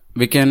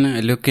we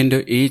can look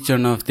into each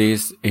one of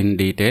these in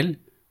detail.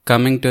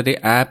 Coming to the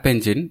App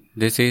Engine,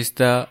 this is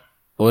the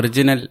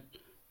original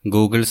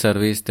Google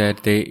service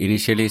that they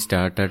initially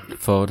started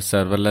for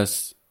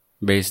serverless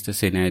based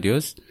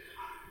scenarios,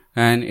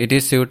 and it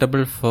is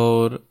suitable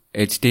for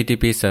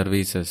HTTP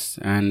services,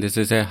 and this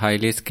is a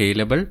highly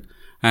scalable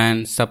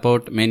and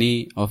support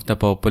many of the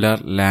popular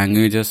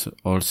languages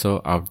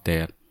also out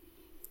there.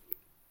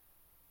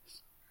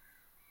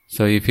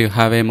 So if you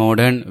have a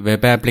modern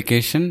web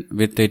application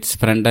with its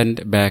front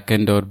end, back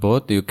end or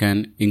both, you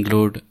can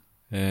include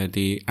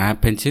the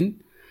App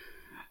Engine,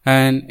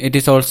 and it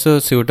is also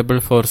suitable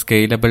for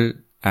scalable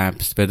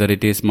apps, whether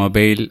it is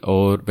mobile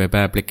or web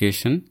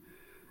application,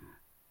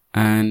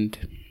 and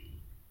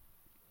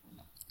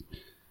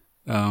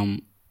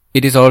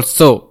it is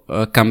also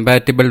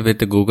compatible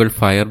with Google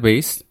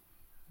Firebase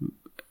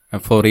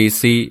for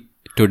easy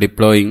to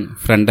deploying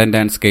front end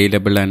and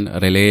scalable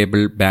and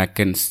reliable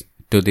backends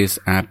to this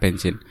App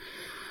Engine.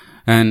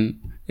 And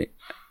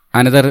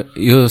another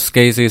use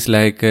case is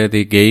like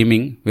the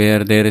gaming,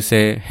 where there is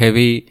a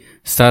heavy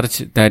search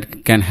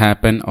that can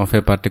happen of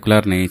a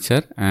particular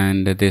nature,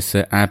 and this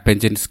App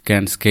Engines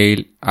can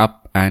scale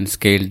up and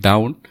scale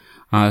down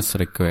as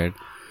required.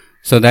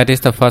 So that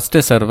is the first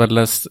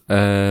serverless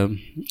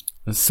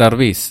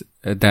service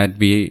that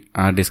we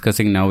are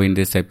discussing now in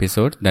this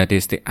episode, that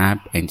is the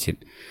App Engine.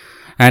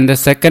 And the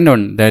second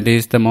one, that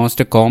is the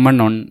most common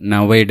one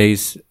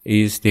nowadays,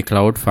 is the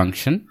Cloud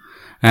Function,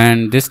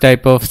 and this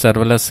type of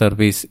serverless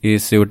service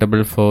is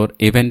suitable for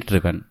event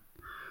driven.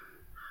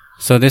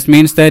 So this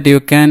means that you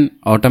can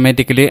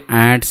automatically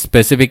add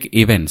specific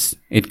events.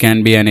 It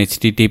can be an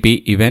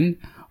HTTP event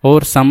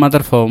or some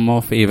other form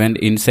of event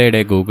inside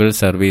a Google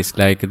service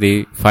like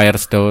the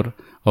Firestore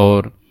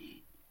or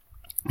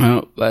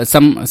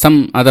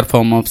some other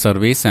form of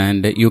service,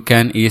 and you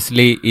can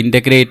easily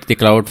integrate the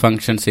cloud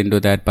functions into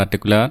that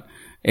particular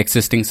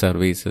existing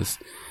services.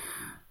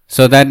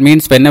 So that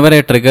means whenever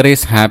a trigger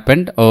is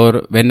happened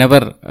or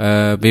whenever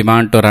we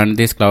want to run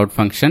this cloud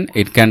function,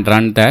 it can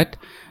run that.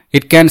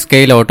 It can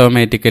scale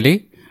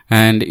automatically,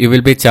 and you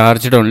will be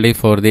charged only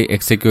for the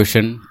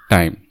execution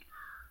time.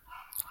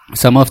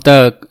 Some of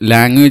the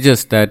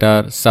languages that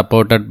are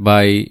supported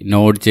by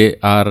Node.js,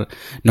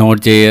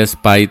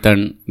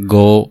 Python,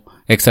 Go,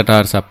 etc.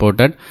 are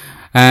supported,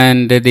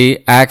 and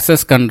the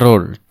access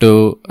control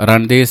to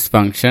run these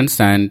functions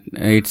and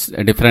its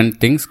different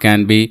things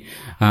can be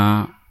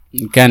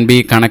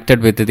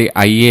connected with the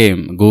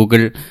IAM,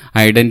 Google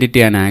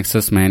Identity and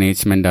Access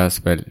Management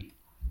as well.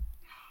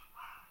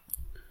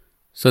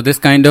 So this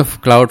kind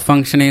of cloud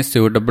function is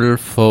suitable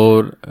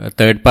for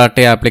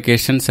third-party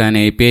applications and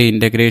API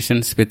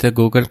integrations with the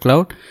Google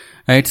Cloud.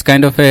 It's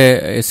kind of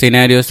a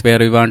scenarios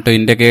where you want to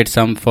integrate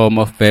some form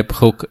of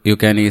webhook, you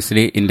can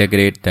easily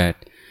integrate that.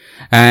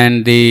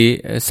 And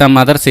some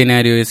other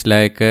scenario is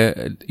like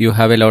you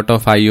have a lot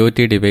of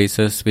IoT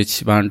devices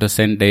which want to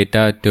send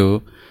data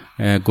to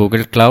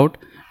Google Cloud,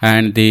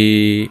 and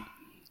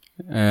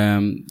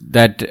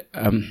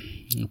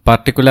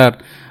particular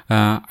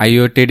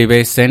IoT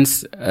device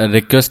sends a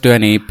request to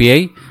an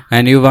API,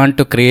 and you want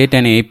to create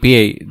an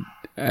API.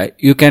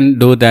 You can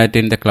do that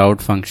in the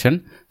cloud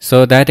function.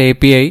 So that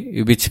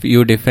API which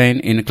you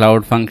define in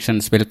cloud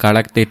functions will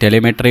collect the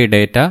telemetry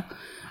data,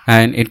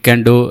 and it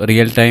can do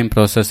real-time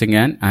processing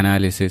and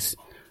analysis.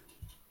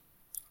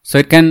 So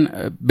it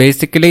can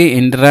basically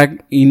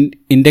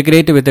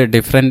integrate with the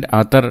different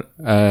other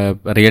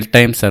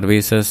real-time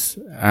services,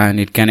 and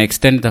it can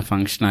extend the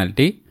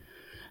functionality.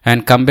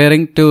 And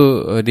comparing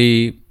to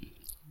the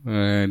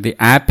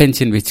App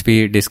Engine which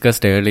we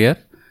discussed earlier,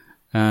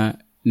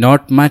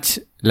 not much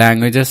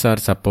languages are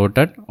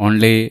supported.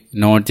 Only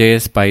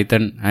Node.js,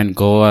 Python and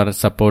Go are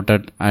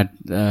supported at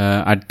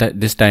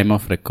this time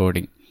of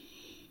recording.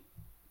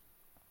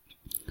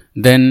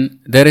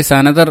 Then there is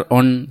another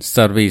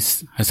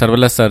service, a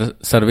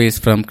serverless service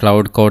from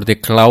Cloud called the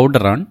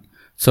Cloud Run.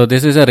 So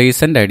this is a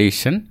recent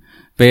addition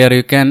where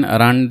you can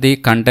run the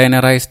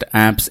containerized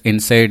apps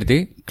inside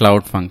the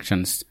cloud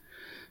functions.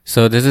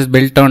 So this is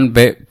built on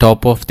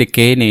top of the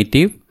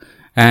Knative,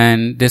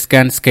 and this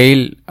can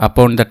scale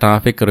upon the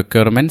traffic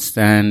requirements,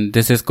 and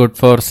this is good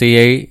for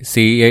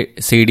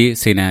CI/CD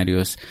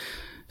scenarios.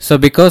 So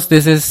because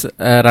this is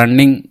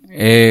running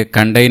a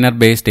container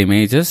based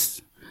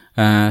images,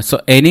 so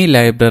any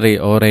library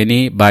or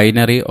any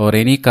binary or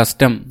any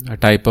custom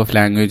type of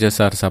languages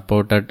are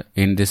supported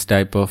in this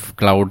type of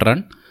Cloud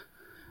Run.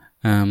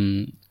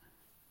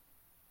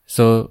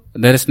 So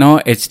there is no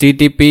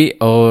HTTP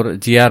or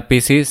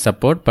gRPC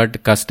support,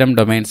 but custom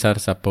domains are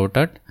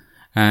supported,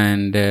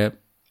 and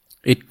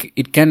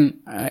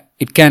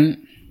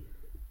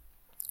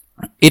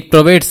it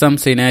provides some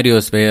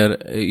scenarios where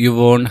you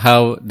won't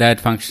have that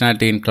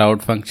functionality in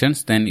cloud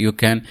functions. Then you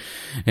can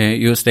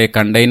use a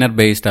container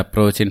based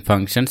approach in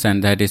functions,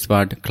 and that is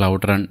what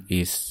Cloud Run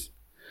is.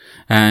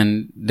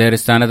 And there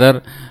is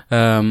another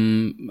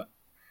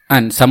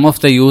and some of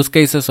the use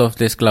cases of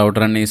this Cloud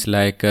Run is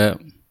like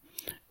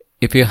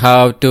if you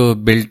have to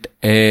build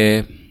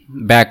a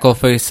back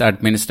office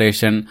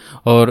administration,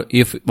 or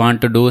if you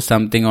want to do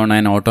something on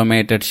an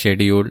automated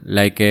schedule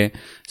like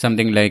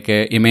something like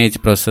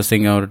image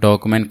processing or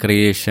document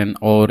creation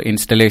or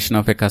installation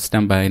of a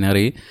custom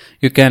binary,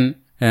 you can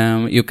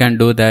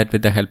do that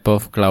with the help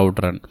of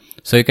Cloud Run.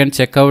 So you can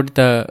check out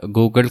the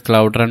Google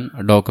Cloud Run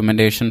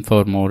documentation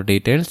for more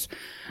details.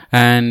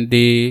 And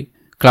the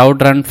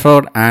Cloud Run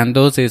for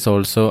Anthos is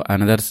also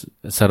another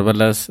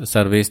serverless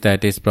service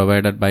that is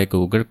provided by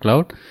Google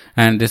Cloud,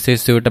 and this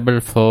is suitable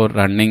for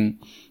running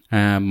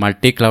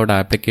multi-cloud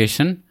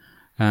application.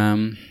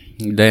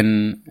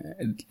 Then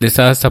this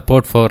has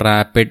support for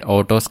rapid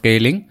auto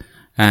scaling,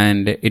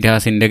 and it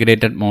has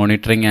integrated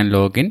monitoring and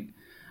login,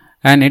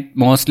 and it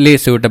mostly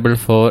suitable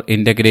for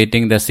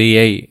integrating the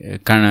CI,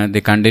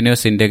 the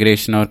continuous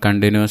integration or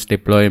continuous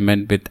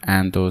deployment with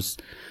Anthos.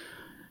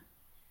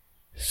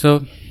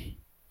 So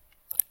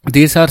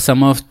these are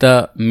some of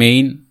the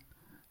main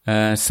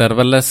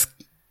serverless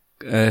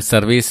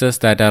services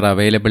that are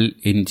available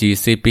in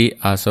GCP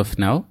as of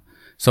now.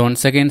 So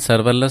once again,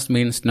 serverless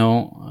means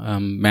no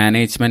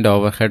management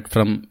overhead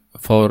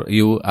for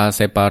you as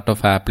a part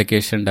of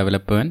application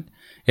development.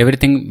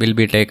 Everything will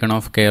be taken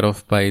care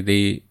of by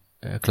the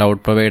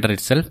cloud provider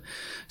itself.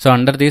 So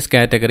under these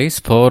categories,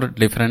 4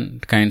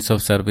 different kinds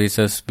of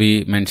services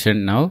we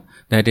mentioned now.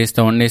 That is,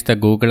 the one is the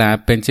Google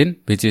App Engine,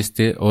 which is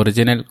the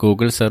original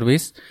Google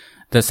service.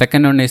 The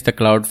second one is the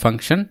Cloud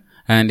Function,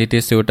 and it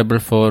is suitable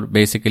for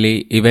basically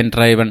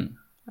event-driven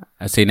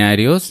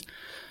scenarios,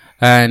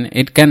 and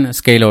it can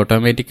scale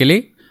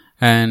automatically.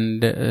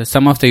 And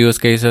some of the use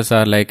cases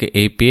are like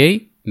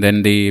API,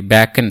 then the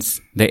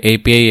backends, the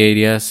API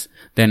areas,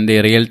 then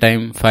the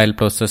real-time file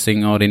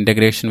processing or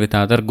integration with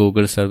other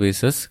Google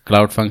services.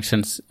 Cloud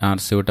Functions are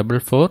suitable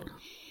for.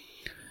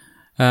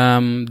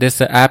 This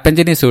App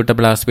Engine is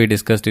suitable, as we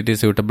discussed. It is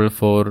suitable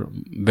for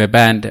web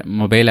and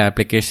mobile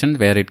application,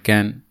 where it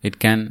can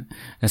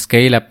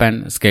scale up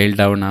and scale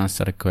down as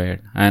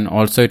required, and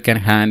also it can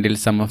handle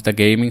some of the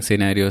gaming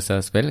scenarios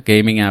as well,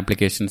 gaming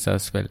applications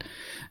as well.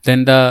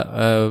 Then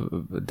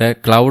the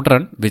Cloud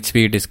Run, which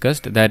we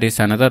discussed, that is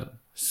another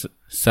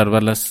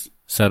serverless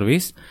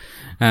service.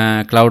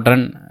 Cloud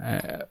Run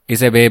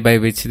is a way by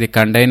which the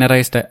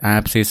containerized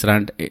apps is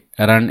run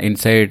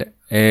inside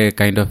a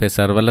kind of a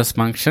serverless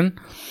function,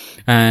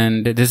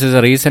 and this is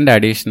a recent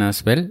addition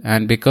as well.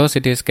 And because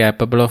it is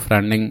capable of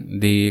running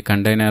the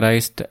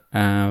containerized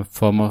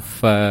form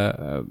of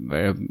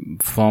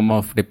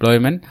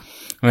deployment,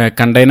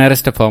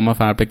 containerized form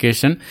of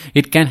application,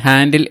 it can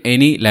handle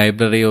any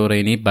library or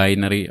any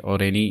binary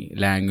or any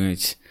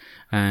language,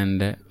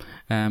 and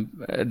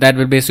that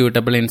will be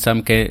suitable in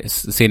some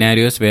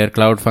scenarios where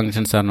Cloud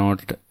Functions are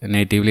not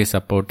natively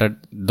supported,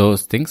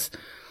 those things.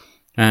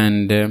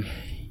 And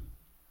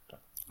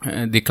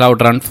the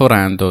Cloud Run for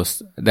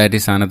Anthos, that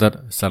is another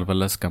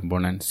serverless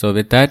component. So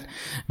with that,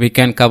 we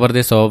can cover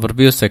this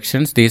overview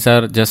sections. These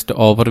are just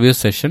overview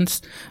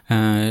sessions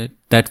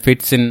that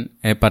fits in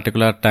a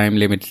particular time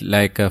limit,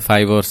 like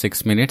 5 or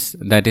 6 minutes.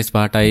 That is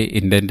what I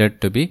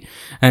intended to be.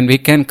 And we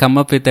can come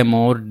up with a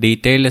more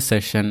detailed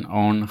session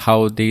on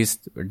how these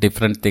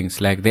different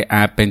things like the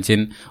App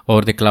Engine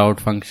or the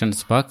Cloud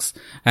Functions works.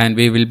 And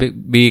we will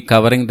be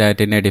covering that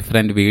in a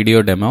different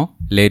video demo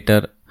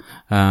later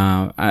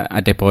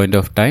at a point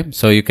of time.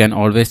 So you can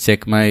always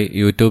check my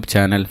YouTube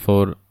channel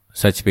for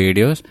such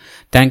videos.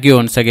 Thank you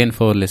once again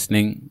for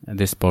listening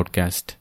this podcast.